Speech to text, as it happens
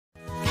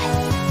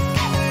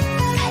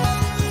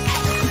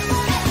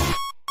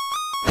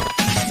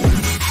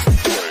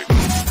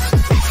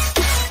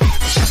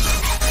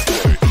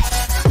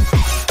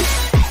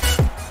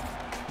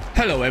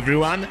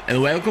everyone,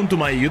 and welcome to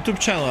my YouTube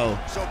channel.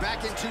 So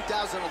back in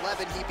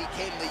 2011, he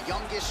became the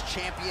youngest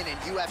champion in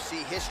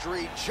UFC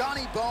history.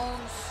 Johnny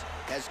Bones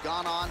has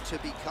gone on to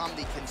become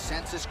the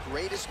consensus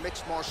greatest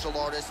mixed martial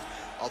artist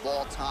of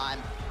all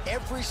time.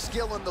 Every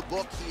skill in the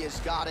book, he has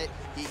got it.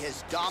 He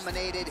has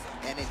dominated,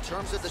 and in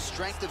terms of the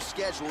strength of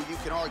schedule, you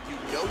can argue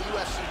no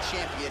UFC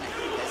champion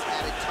has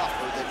had it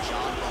tougher than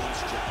John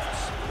Bones Jones.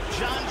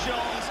 John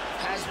Jones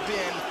has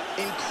been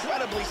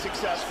incredibly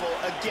successful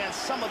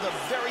against some of the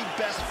very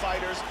best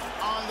fighters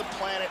on the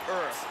planet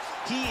Earth.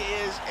 He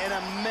is an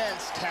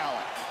immense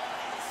talent.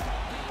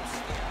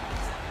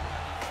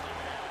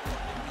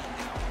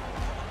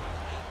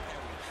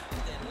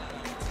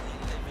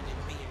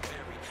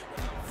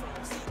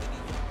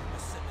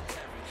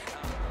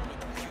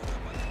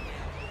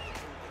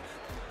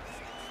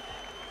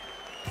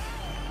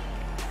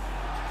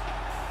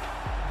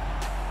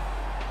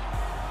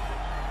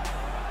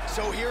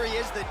 So here he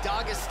is, the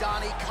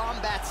Dagestani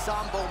combat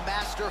sambo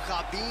master,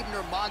 Khabib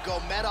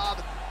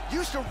Nurmagomedov.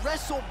 Used to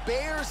wrestle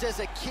bears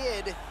as a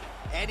kid,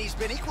 and he's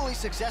been equally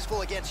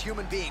successful against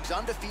human beings,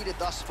 undefeated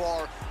thus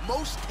far.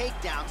 Most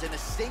takedowns in a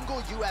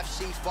single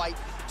UFC fight.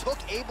 Took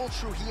Abel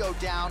Trujillo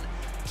down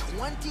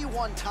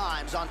 21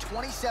 times on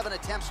 27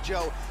 attempts,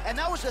 Joe, and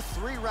that was a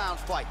 3-round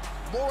fight.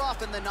 More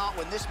often than not,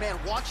 when this man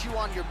wants you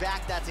on your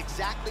back, that's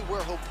exactly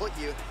where he'll put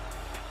you.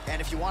 And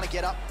if you want to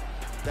get up,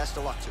 best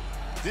of luck to you.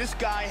 This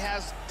guy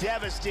has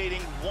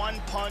devastating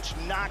one-punch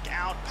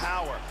knockout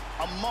power,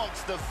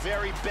 amongst the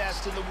very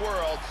best in the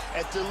world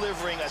at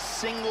delivering a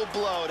single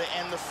blow to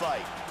end the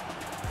fight.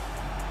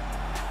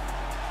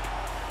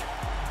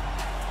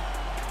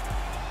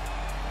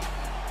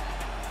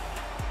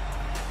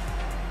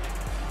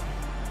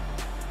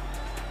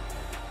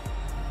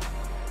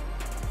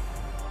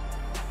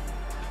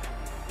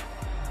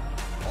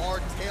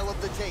 Our tale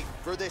of the tape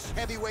for this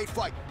heavyweight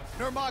fight.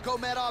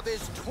 Nurmagomedov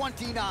is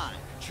 29.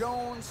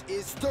 Jones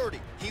is 30.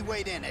 He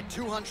weighed in at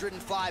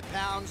 205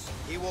 pounds.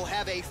 He will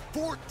have a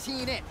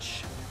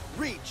 14-inch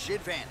reach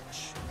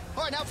advantage.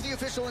 All right, now for the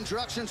official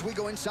introductions, we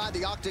go inside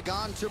the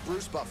octagon to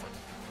Bruce Buffer.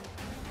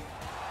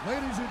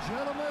 Ladies and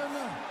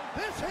gentlemen,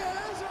 this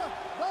is the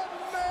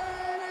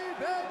main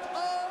event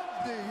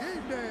of the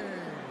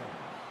evening.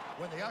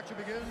 When the action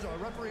begins, our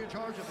referee in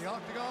charge of the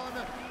octagon,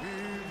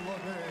 he's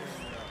looking.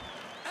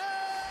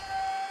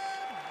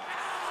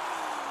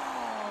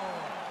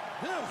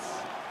 This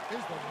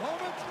is the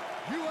moment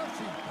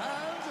UFC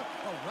fans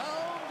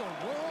around the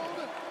world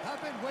have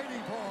been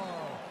waiting for.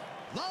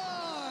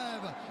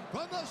 Live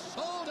from the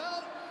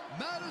sold-out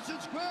Madison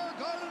Square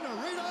Garden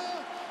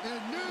Arena in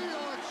New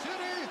York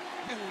City,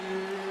 it's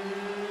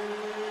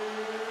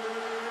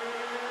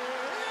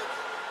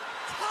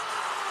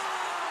time!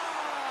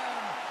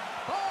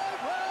 5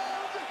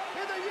 rounds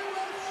in the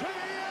UFC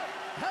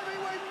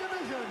heavyweight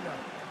division.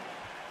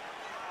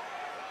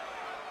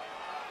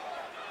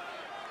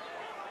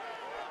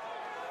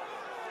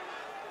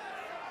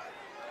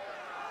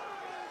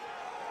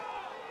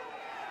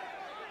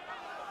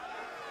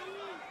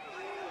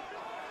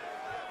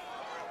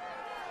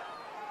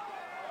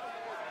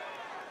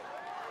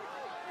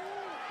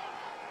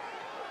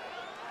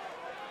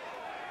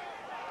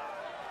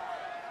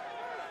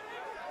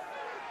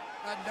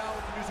 And now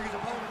introducing his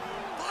opponent,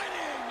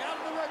 fighting out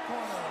of the red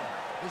corner.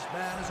 This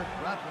man is a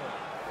grappler,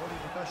 holding a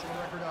professional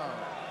record of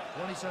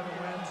 27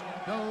 wins,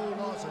 no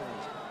losses.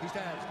 He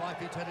stands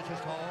 5 feet 10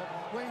 inches tall,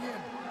 weighing in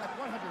at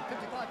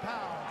 155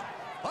 pounds.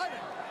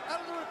 Fighting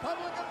out of the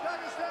Republic of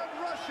Dagestan,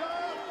 Russia,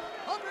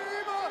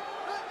 Khabib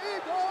the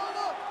Eagle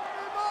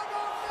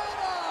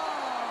Nurmagomedov.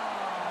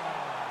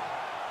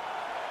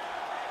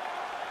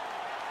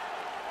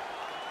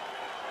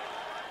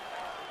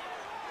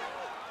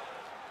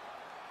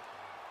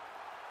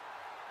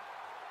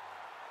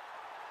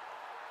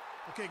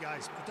 Okay,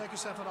 guys, protect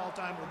yourself at all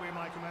time, obey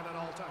my command at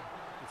all time.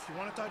 If you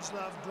want to touch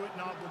left, do it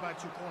now, go back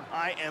to your corner.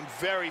 I am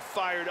very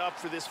fired up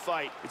for this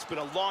fight. It's been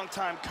a long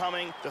time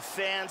coming. The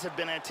fans have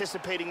been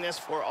anticipating this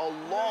for a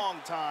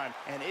long time,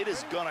 and it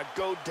is gonna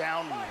go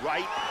down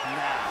right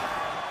now.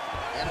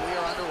 And we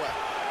are underway.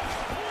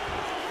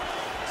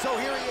 So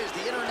here he is,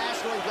 the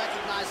internationally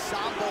recognized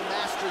sambo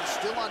master,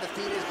 still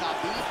undefeated,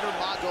 Khabib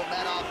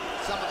Nurmagomedov.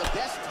 Some of the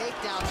best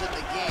takedowns in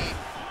the game.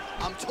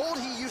 I'm told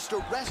he used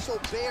to wrestle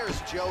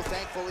bears, Joe.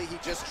 Thankfully, he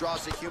just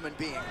draws a human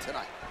being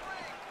tonight.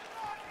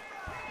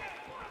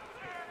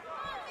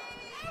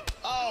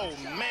 Oh,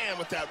 man,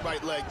 with that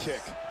right leg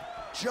kick.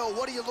 Joe,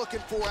 what are you looking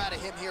for out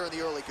of him here in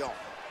the early going?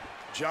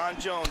 John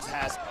Jones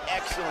has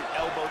excellent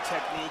elbow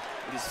technique.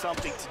 It is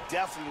something to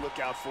definitely look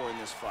out for in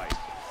this fight.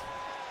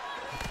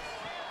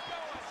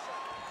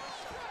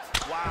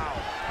 Wow.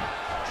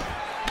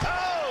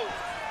 Oh!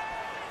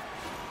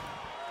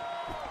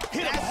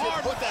 Hit him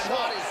hard with that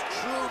shot hook. is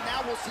true. Now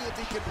we'll see if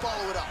he can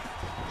follow it up.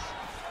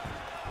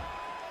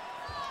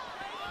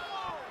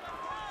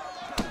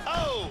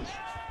 Oh!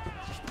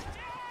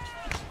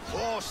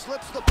 Oh,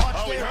 slips the punch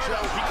Oh, there,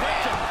 Joe. He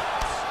cracked him.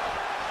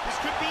 This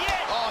could be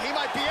it. Oh, he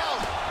might be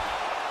out.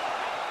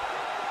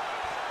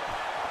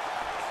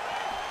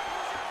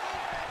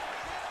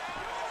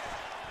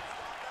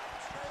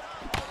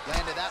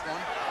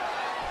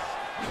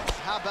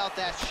 how about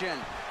that shin?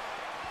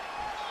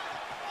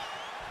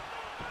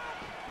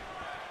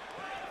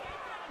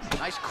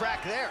 Nice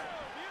crack there.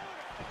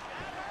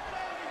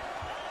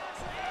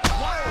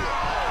 Whoa!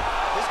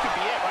 This could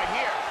be it right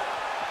here.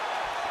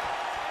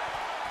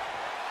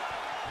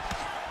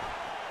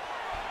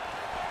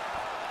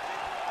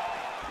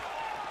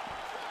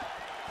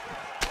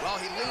 Well,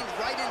 he leaned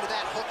right into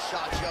that hook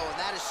shot, Joe, and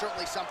that is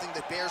certainly something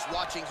that bears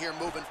watching here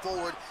moving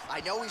forward.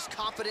 I know he's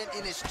confident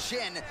in his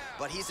chin,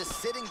 but he's a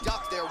sitting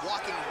duck there,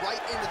 walking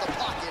right into the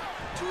pocket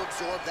to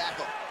absorb that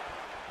hook.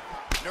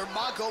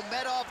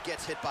 Nurmagomedov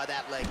gets hit by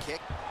that leg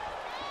kick.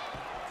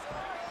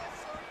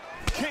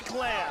 Kick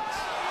lands.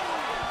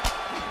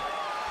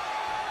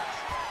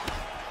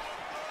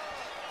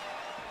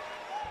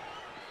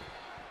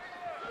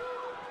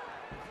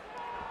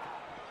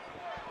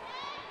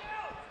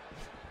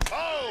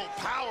 Oh,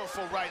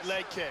 powerful right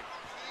leg kick.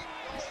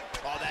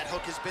 Oh, that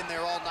hook has been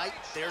there all night.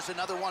 There's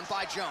another one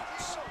by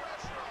Jones.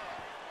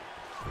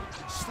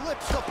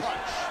 Slips the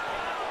punch.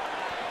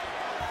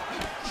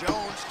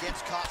 Jones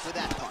gets caught with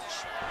that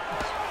punch.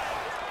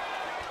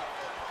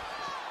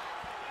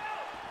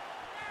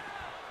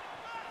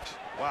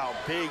 Wow,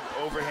 big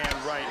overhand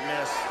right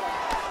miss.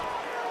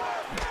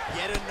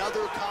 Yet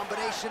another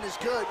combination is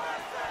good.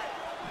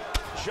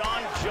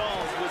 John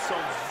Jones with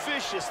some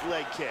vicious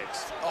leg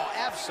kicks. Oh,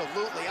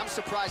 absolutely. I'm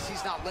surprised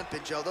he's not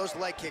limping, Joe. Those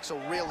leg kicks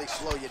will really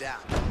slow you down.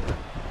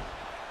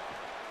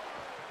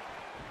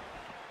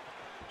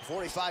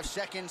 45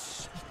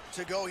 seconds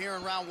to go here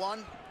in round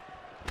one.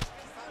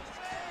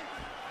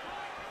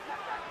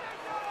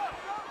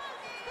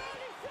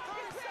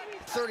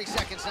 $30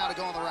 seconds now to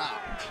go in the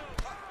round.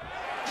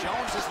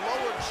 Jones'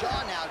 lower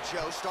jaw now,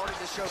 Joe, started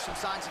to show some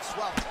signs of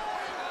swelling.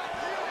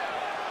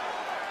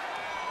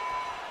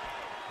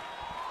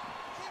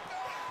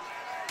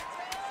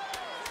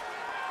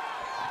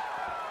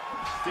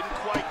 Didn't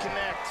quite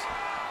connect.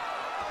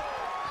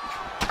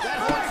 That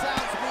horn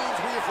sounds means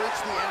we have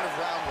reached the end of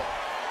round one.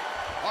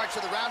 All right,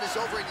 so the round is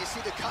over, and you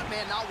see the cut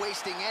man not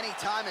wasting any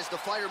time as the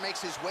fighter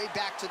makes his way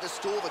back to the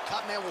stool. The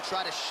cut man will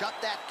try to shut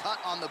that cut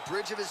on the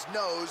bridge of his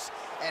nose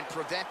and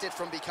prevent it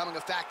from becoming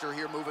a factor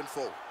here moving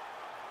forward.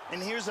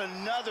 And here's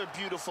another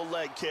beautiful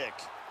leg kick.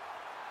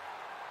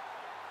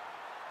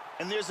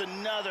 And there's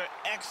another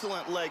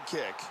excellent leg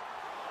kick.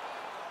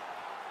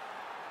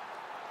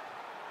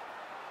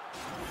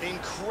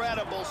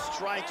 Incredible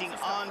striking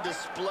on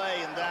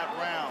display in that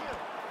round.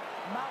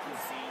 Mountain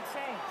Sea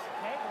change,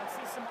 okay? Let's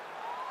see some.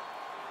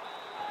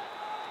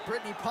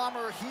 Brittany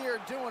Palmer here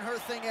doing her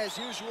thing as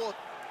usual.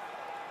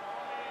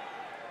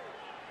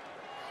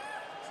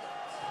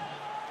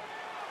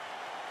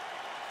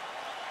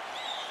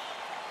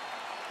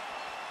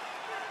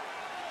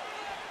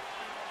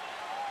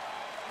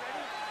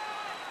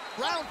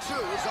 Round two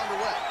is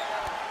underway.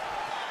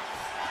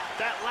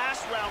 That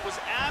last round was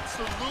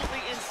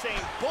absolutely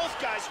insane. Both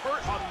guys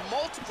hurt on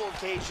multiple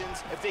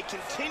occasions. If they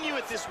continue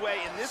it this way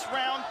in this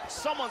round,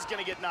 someone's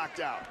gonna get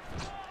knocked out.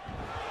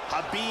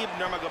 Khabib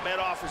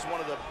Nurmagomedov is one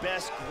of the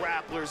best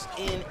grapplers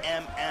in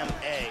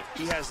MMA.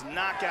 He has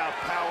knockout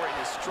power in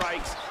his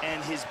strikes,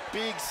 and his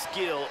big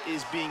skill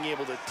is being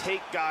able to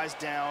take guys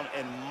down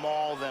and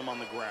maul them on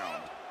the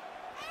ground.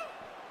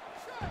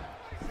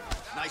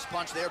 Nice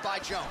punch there by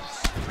Jones.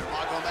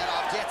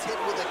 Nurmagomedov gets hit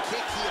with a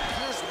kick. He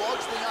appears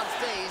largely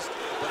unfazed,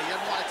 but he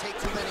doesn't want to take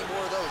too many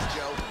more of those,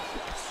 Joe.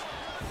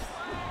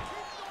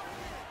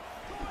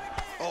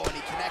 Oh, and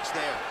he connects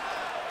there.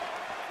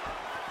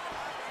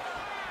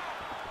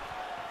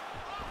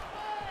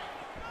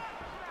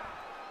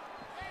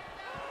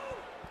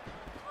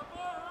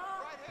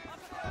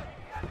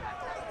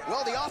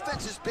 Well, the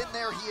offense has been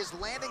there. He is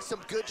landing some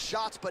good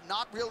shots, but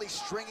not really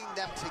stringing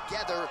them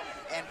together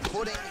and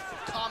putting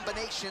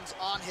combinations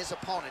on his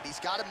opponent. He's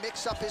got to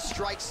mix up his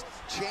strikes,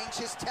 change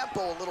his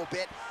tempo a little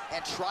bit,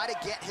 and try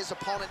to get his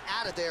opponent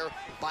out of there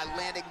by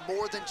landing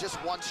more than just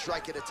one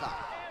strike at a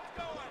time.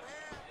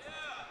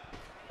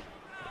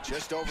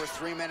 Just over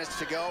 3 minutes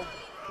to go.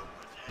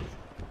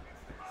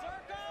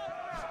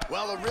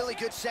 Well, a really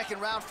good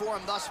second round for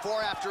him thus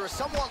far. After a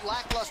somewhat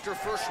lackluster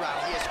first round,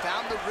 he has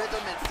found the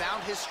rhythm and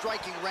found his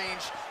striking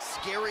range.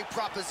 Scary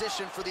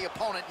proposition for the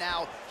opponent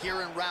now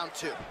here in round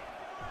two.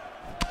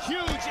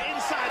 Huge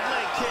inside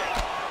leg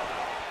kick.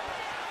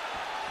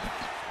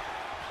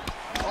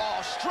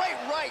 Oh, straight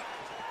right.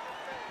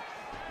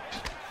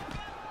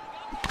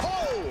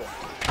 Oh!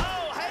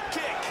 Oh, head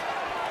kick.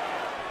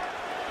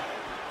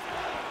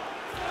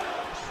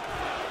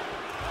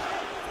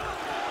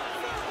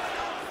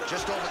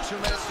 Just over 2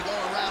 minutes to go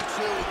in round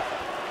two.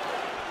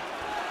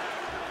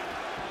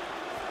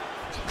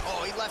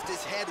 Oh, he left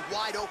his head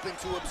wide open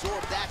to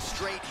absorb that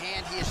straight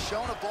hand. He has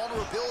shown a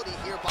vulnerability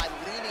here by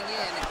leaning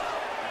in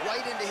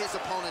right into his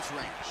opponent's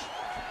range.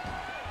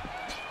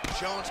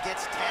 Jones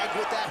gets tagged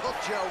with that hook,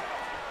 Joe.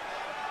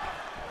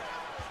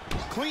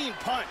 Clean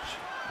punch.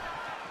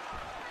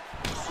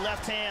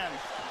 Left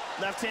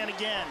hand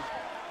again.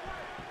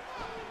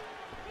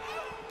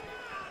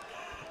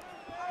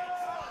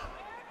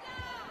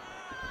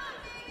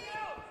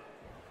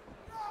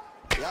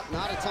 Yep,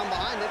 not a ton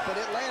behind it, but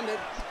it landed.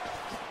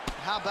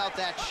 How about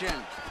that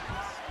shin?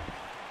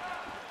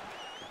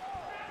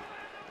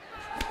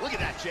 Look at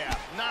that jab.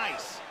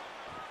 Nice.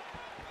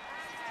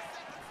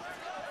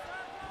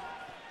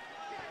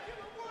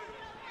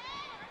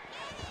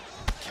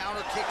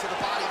 Counter kick to the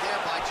body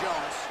there by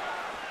Jones.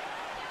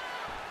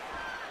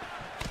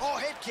 Oh,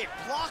 head kick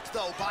blocked,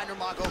 though, by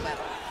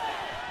Nurmagomedov.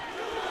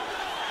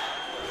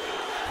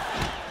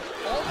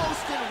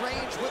 Almost in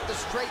range with the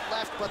straight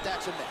left, but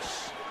that's a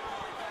miss.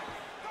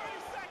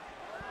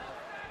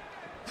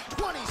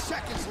 20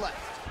 seconds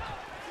left.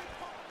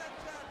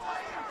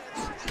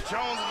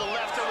 Jones with the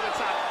left over the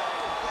top.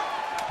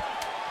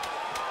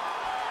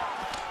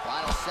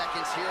 Final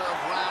seconds here of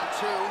round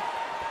 2.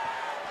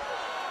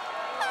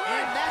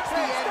 And that's the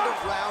end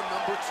of round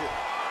number 2.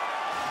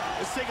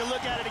 Let's take a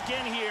look at it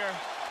again here.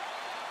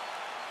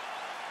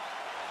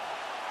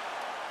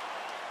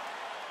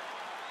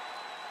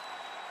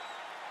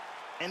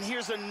 And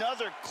here's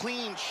another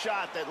clean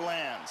shot that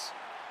lands.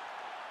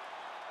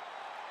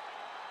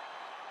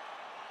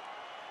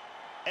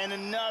 And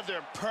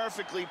another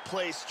perfectly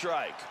placed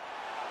strike.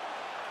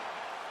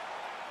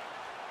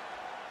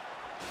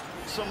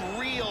 Some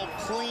real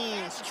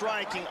clean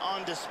striking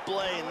on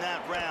display in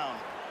that round.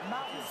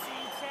 Mountain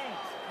scene change,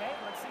 okay?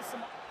 Let's see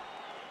some...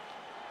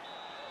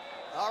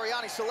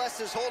 Ariane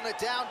Celeste is holding it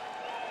down.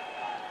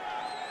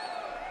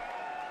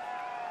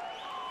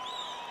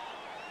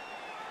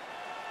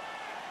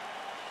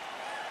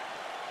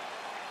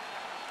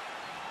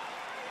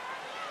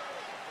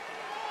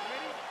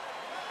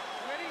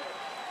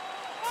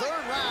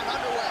 Third round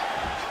underway.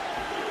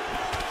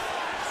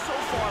 So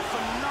far,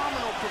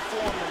 phenomenal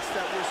performance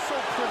that we're so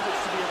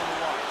privileged to be able to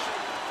watch.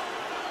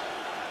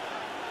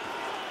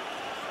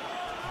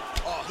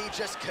 Oh, he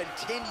just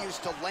continues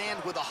to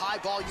land with a high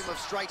volume of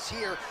strikes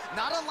here.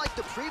 Not unlike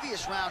the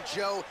previous round,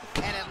 Joe,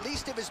 and at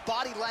least if his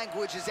body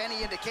language is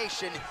any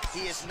indication,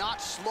 he is not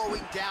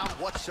slowing down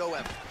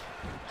whatsoever.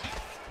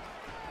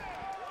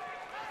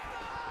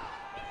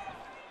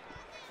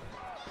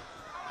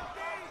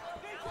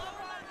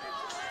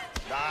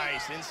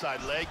 Nice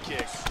inside leg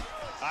kick.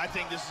 I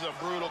think this is a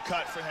brutal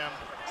cut for him.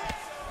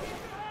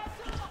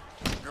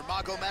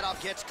 Nurmagomedov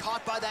gets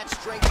caught by that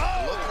straight.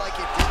 Oh! Looked like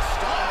it did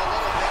stun him a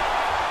little bit.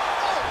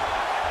 Oh!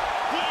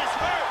 He is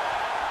hurt.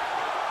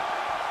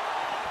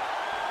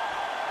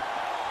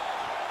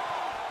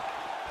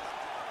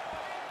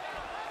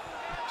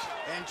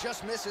 And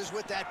just misses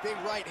with that big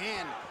right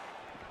hand.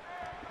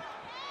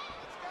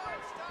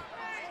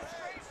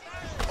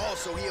 Oh,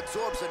 so he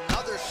absorbs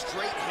another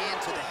straight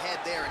hand to the head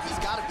there, and he's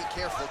got to be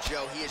careful,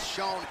 Joe. He has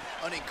shown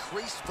an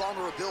increased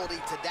vulnerability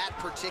to that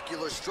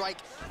particular strike,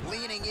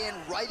 leaning in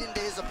right into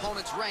his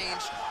opponent's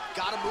range.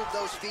 Got to move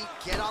those feet,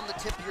 get on the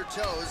tip of your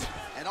toes,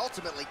 and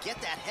ultimately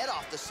get that head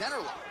off the center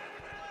line.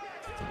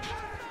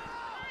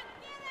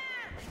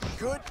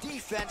 Good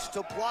defense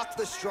to block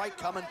the strike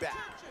coming back.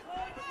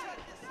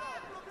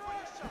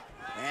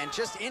 And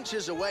just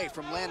inches away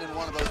from landing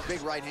one of those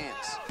big right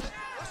hands.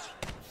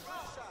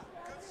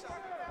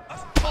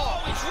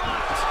 Oh, he's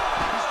dropped.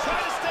 He's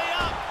trying to stay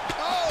up.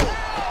 Oh!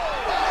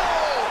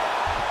 Oh!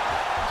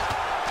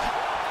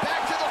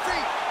 Back to the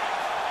feet.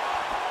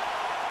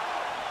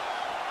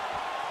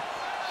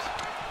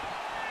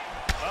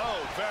 Oh,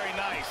 very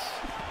nice.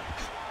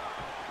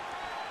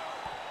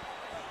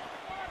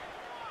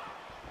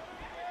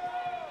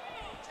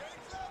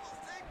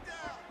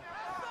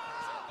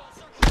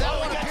 That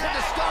one appeared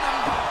to stun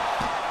him.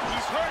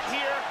 He's hurt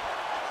here.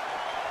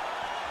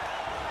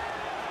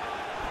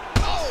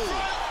 Oh!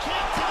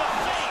 Kick to the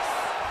face.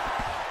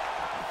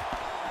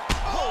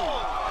 Oh!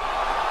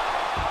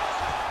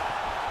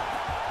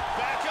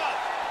 Back up.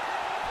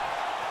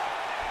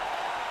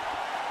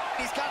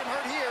 He's got him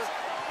hurt here.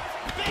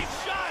 Big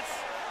shots.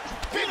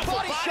 Big Beautiful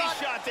body shot.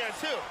 shot there,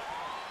 too.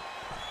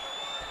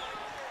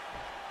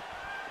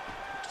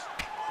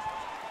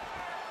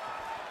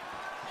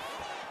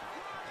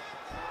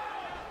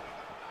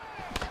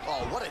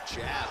 Oh, what a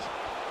jab.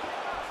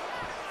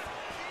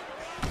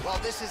 Well,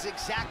 this is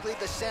exactly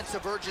the sense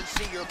of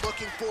urgency you're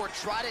looking for.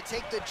 Try to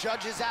take the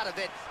judges out of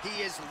it.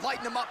 He is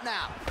lighting them up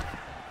now.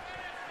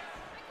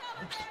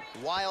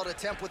 Wild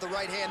attempt with the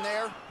right hand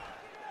there.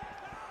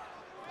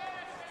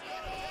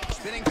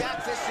 Spinning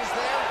back fist is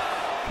there.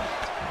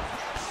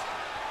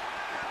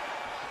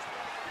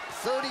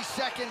 30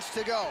 seconds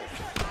to go.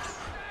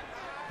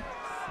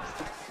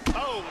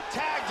 Oh,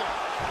 tagged him.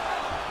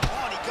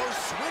 Oh, and he goes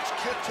switch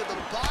kick to the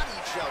body,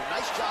 Joe.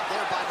 Nice job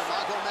there by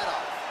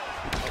Nurmagomedov.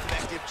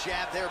 Effective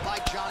jab there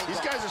by Johnny. These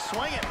guys are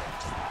swinging.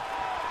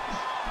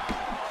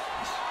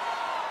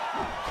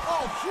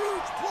 Oh,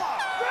 huge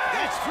block.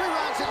 That's 3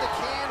 rounds in the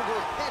can.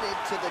 We're headed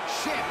to the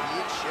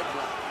championship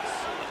rounds.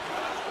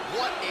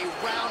 What a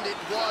round it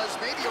was.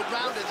 Maybe a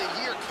round of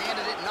the year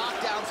candidate.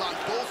 Knockdowns on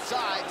both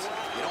sides.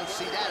 You don't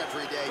see that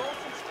every day.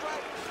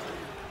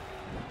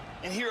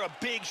 And here a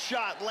big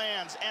shot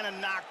lands and a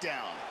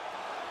knockdown.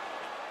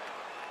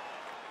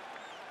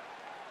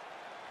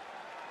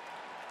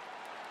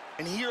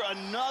 And here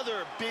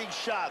another big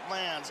shot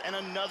lands and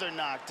another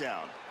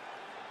knockdown.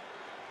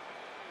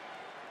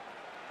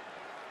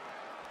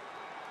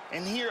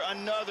 And here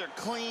another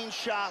clean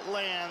shot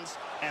lands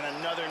and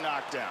another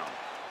knockdown.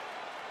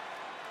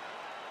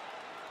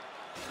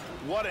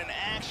 What an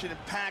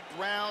action-packed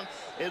round.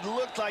 It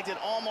looked like it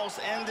almost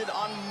ended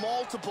on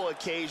multiple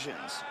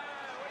occasions.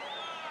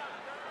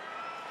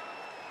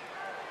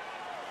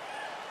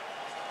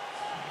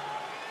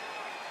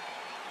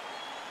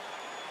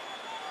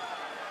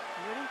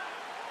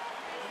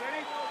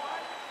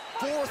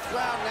 Fourth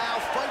round now,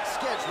 fight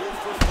scheduled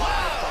for 5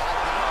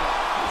 5-minute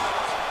rounds.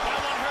 That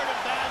one hurt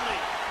him badly.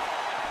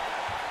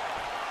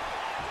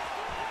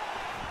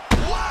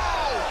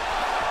 Wow!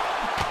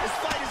 This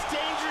fight is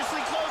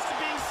dangerously close to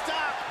being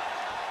stopped.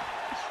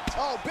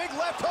 Oh, big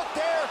left hook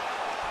there.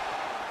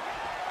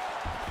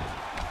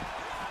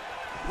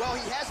 Well,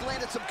 he has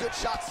landed some good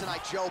shots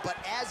tonight, Joe, but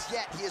as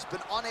yet, he has been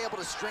unable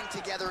to string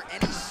together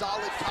any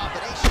solid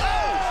combinations.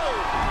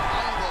 Oh!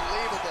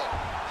 Unbelievable.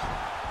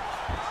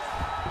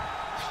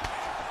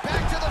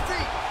 Back to the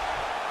feet.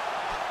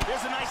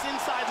 There's a nice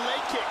inside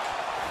leg kick.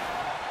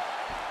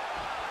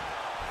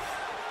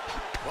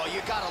 Well,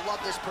 you gotta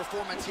love this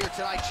performance here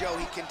tonight, Joe.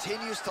 He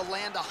continues to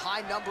land a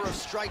high number of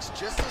strikes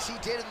just as he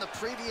did in the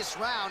previous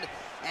round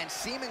and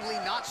seemingly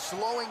not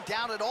slowing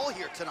down at all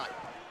here tonight.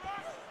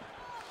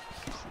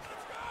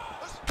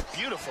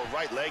 Beautiful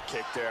right leg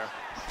kick there.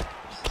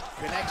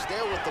 Connects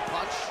there with the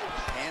punch.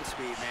 Hand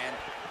speed, man.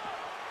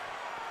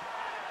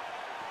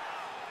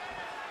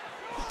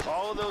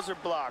 All of those are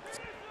blocked.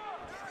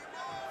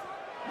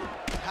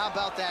 How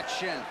about that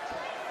shin?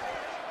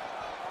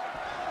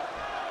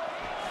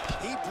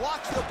 He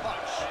blocks the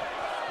punch.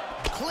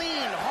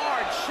 Clean,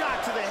 hard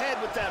shot to the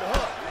head with that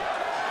hook.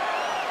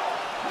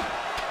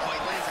 Oh, he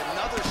lands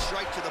another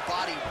strike to the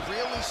body,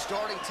 really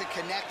starting to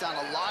connect on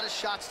a lot of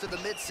shots to the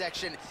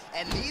midsection,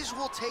 and these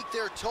will take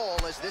their toll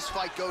as this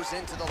fight goes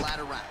into the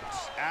latter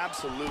rounds.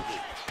 Absolutely.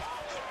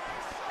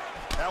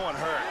 That one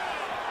hurt.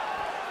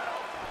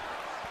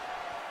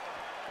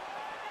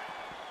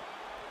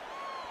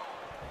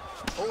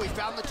 Oh, he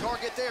found the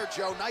target there,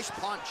 Joe. Nice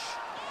punch.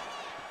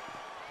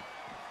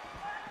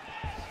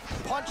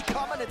 Punch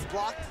coming, it's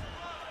blocked.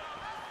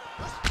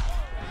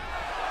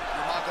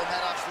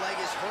 Nurmagomedov's leg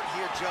is hurt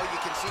here, Joe. You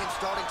can see him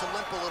starting to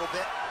limp a little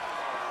bit.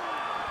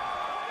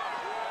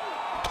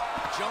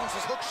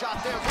 Jones's hook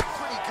shot there looked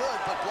pretty good,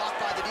 but blocked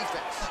by the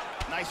defense.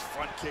 Nice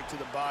front kick to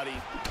the body.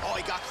 Oh,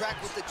 he got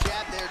cracked with the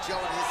jab there, Joe,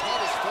 and his head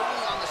is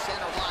firmly on the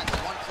center line,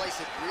 the one place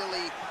it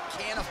really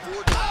can't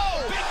afford to...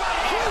 Oh! Big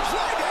right hand! Huge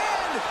right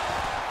hand!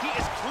 He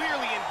is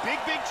clearly in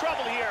big, big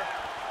trouble here.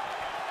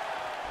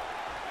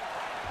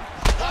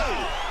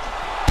 Oh!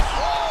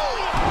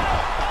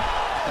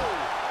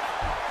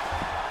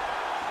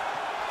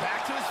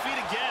 Back to his feet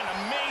again.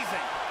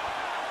 Amazing.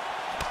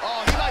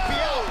 Oh, he might be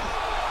out.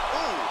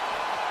 Ooh.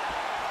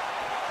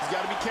 He's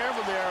got to be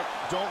careful there.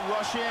 Don't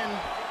rush in.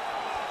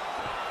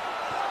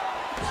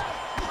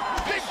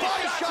 Big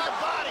body shot. To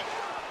the body.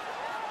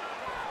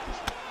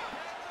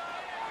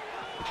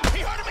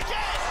 He hurt him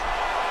again.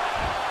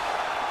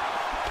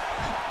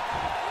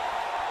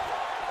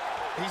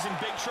 He's in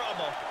big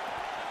trouble.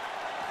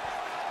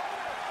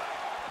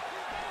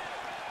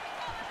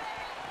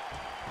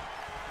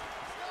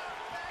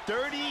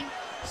 "30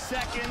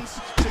 seconds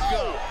to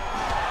go."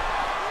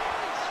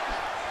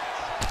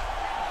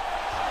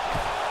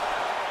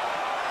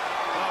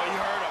 Oh, he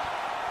hurt him.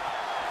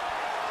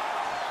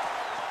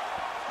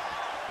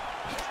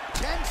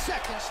 10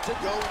 seconds to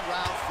go in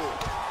round 4.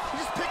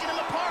 He's just picking him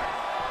apart.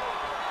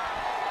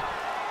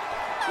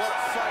 What a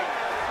fight.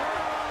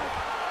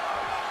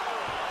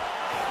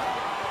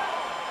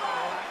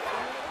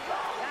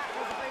 That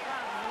was a great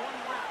round. You won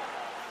the round.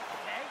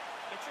 Okay?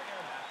 Get your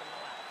air back and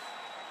relax.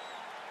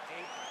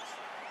 Okay, please.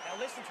 Now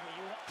listen to me.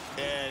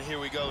 And here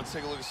we go. Let's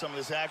take a look at some of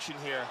this action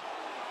here.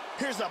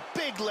 Here's a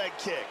big leg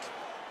kick.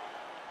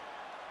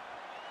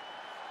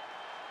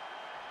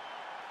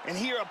 And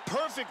here a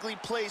perfectly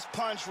placed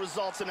punch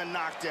results in a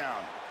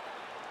knockdown.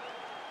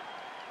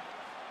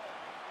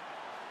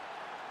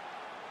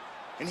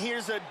 And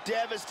here's a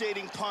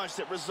devastating punch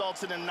that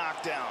results in a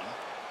knockdown.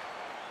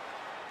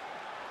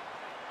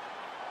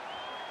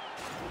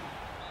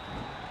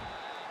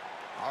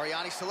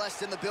 Ariane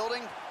Celeste in the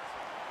building.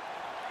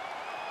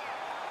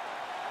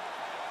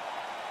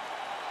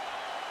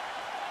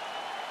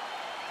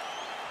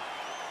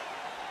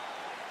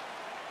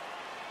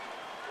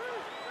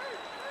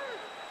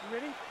 You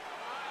ready?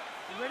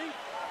 You ready?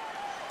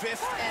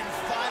 5th and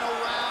final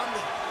round.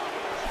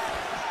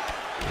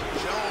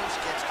 Jones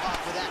gets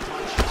caught with that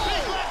punch.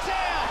 Big left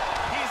down.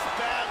 He's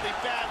badly,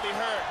 badly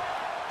hurt.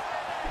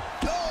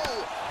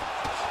 No!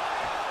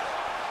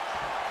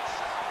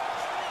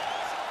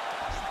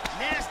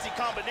 Nasty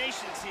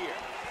combinations here.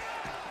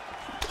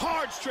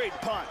 Hard straight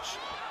punch.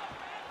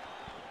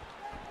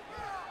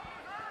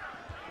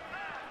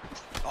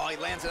 Oh, he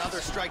lands another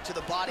strike to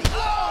the body. Oh,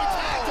 he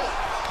tagged him.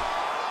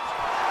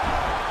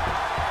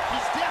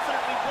 He's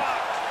definitely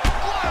blocked.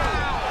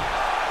 Wow!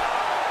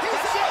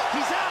 That's it.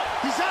 He's out.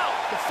 He's out.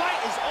 The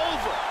fight is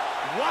over.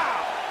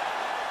 Wow.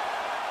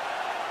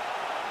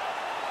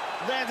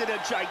 Landed a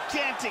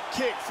gigantic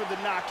kick for the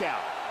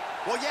knockout.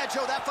 Well, yeah,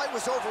 Joe, that fight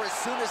was over as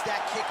soon as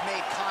that kick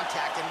made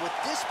contact. And with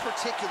this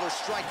particular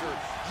striker,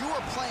 you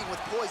are playing with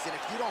poison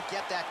if you don't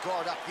get that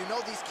guard up. You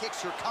know these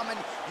kicks are coming.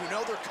 You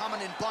know they're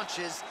coming in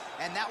bunches.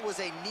 And that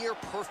was a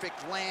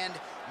near-perfect land.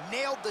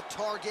 Nailed the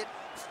target.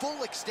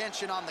 Full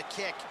extension on the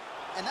kick.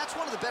 And that's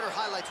one of the better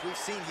highlights we've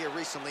seen here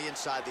recently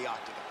inside the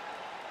octagon.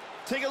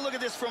 Take a look at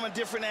this from a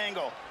different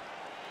angle.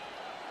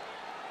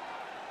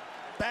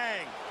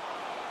 Bang.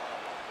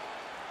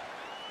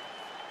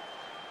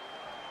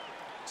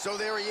 So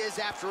there he is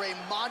after a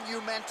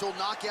monumental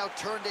knockout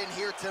turned in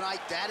here tonight.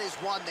 That is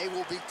one they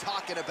will be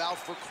talking about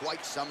for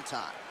quite some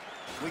time.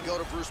 We go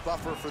to Bruce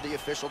Buffer for the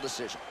official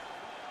decision.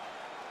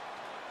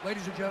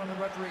 Ladies and gentlemen,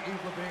 referee Yves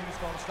Levine is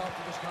going to stop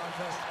to this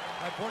contest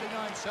at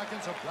 49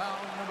 seconds of round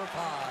number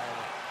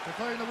 5.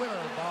 Declaring the winner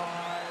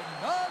by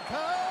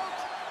knockout,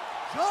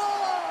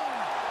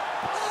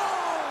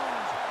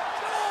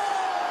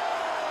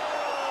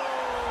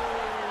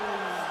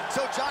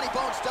 So Johnny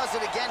Bones does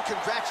it again.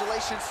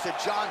 Congratulations to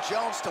John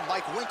Jones, to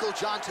Mike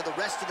Winklejohn, to the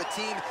rest of the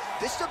team.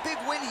 This is a big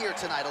win here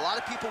tonight. A lot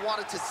of people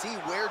wanted to see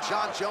where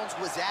John Jones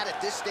was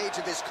at this stage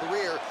of his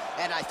career,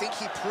 and I think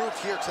he proved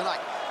here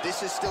tonight.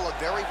 This is still a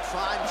very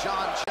prime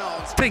John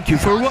Jones. Thank you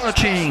for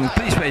watching.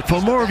 Please wait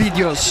for more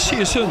videos. See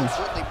you soon.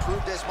 Certainly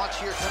proved as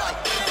much here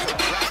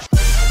tonight.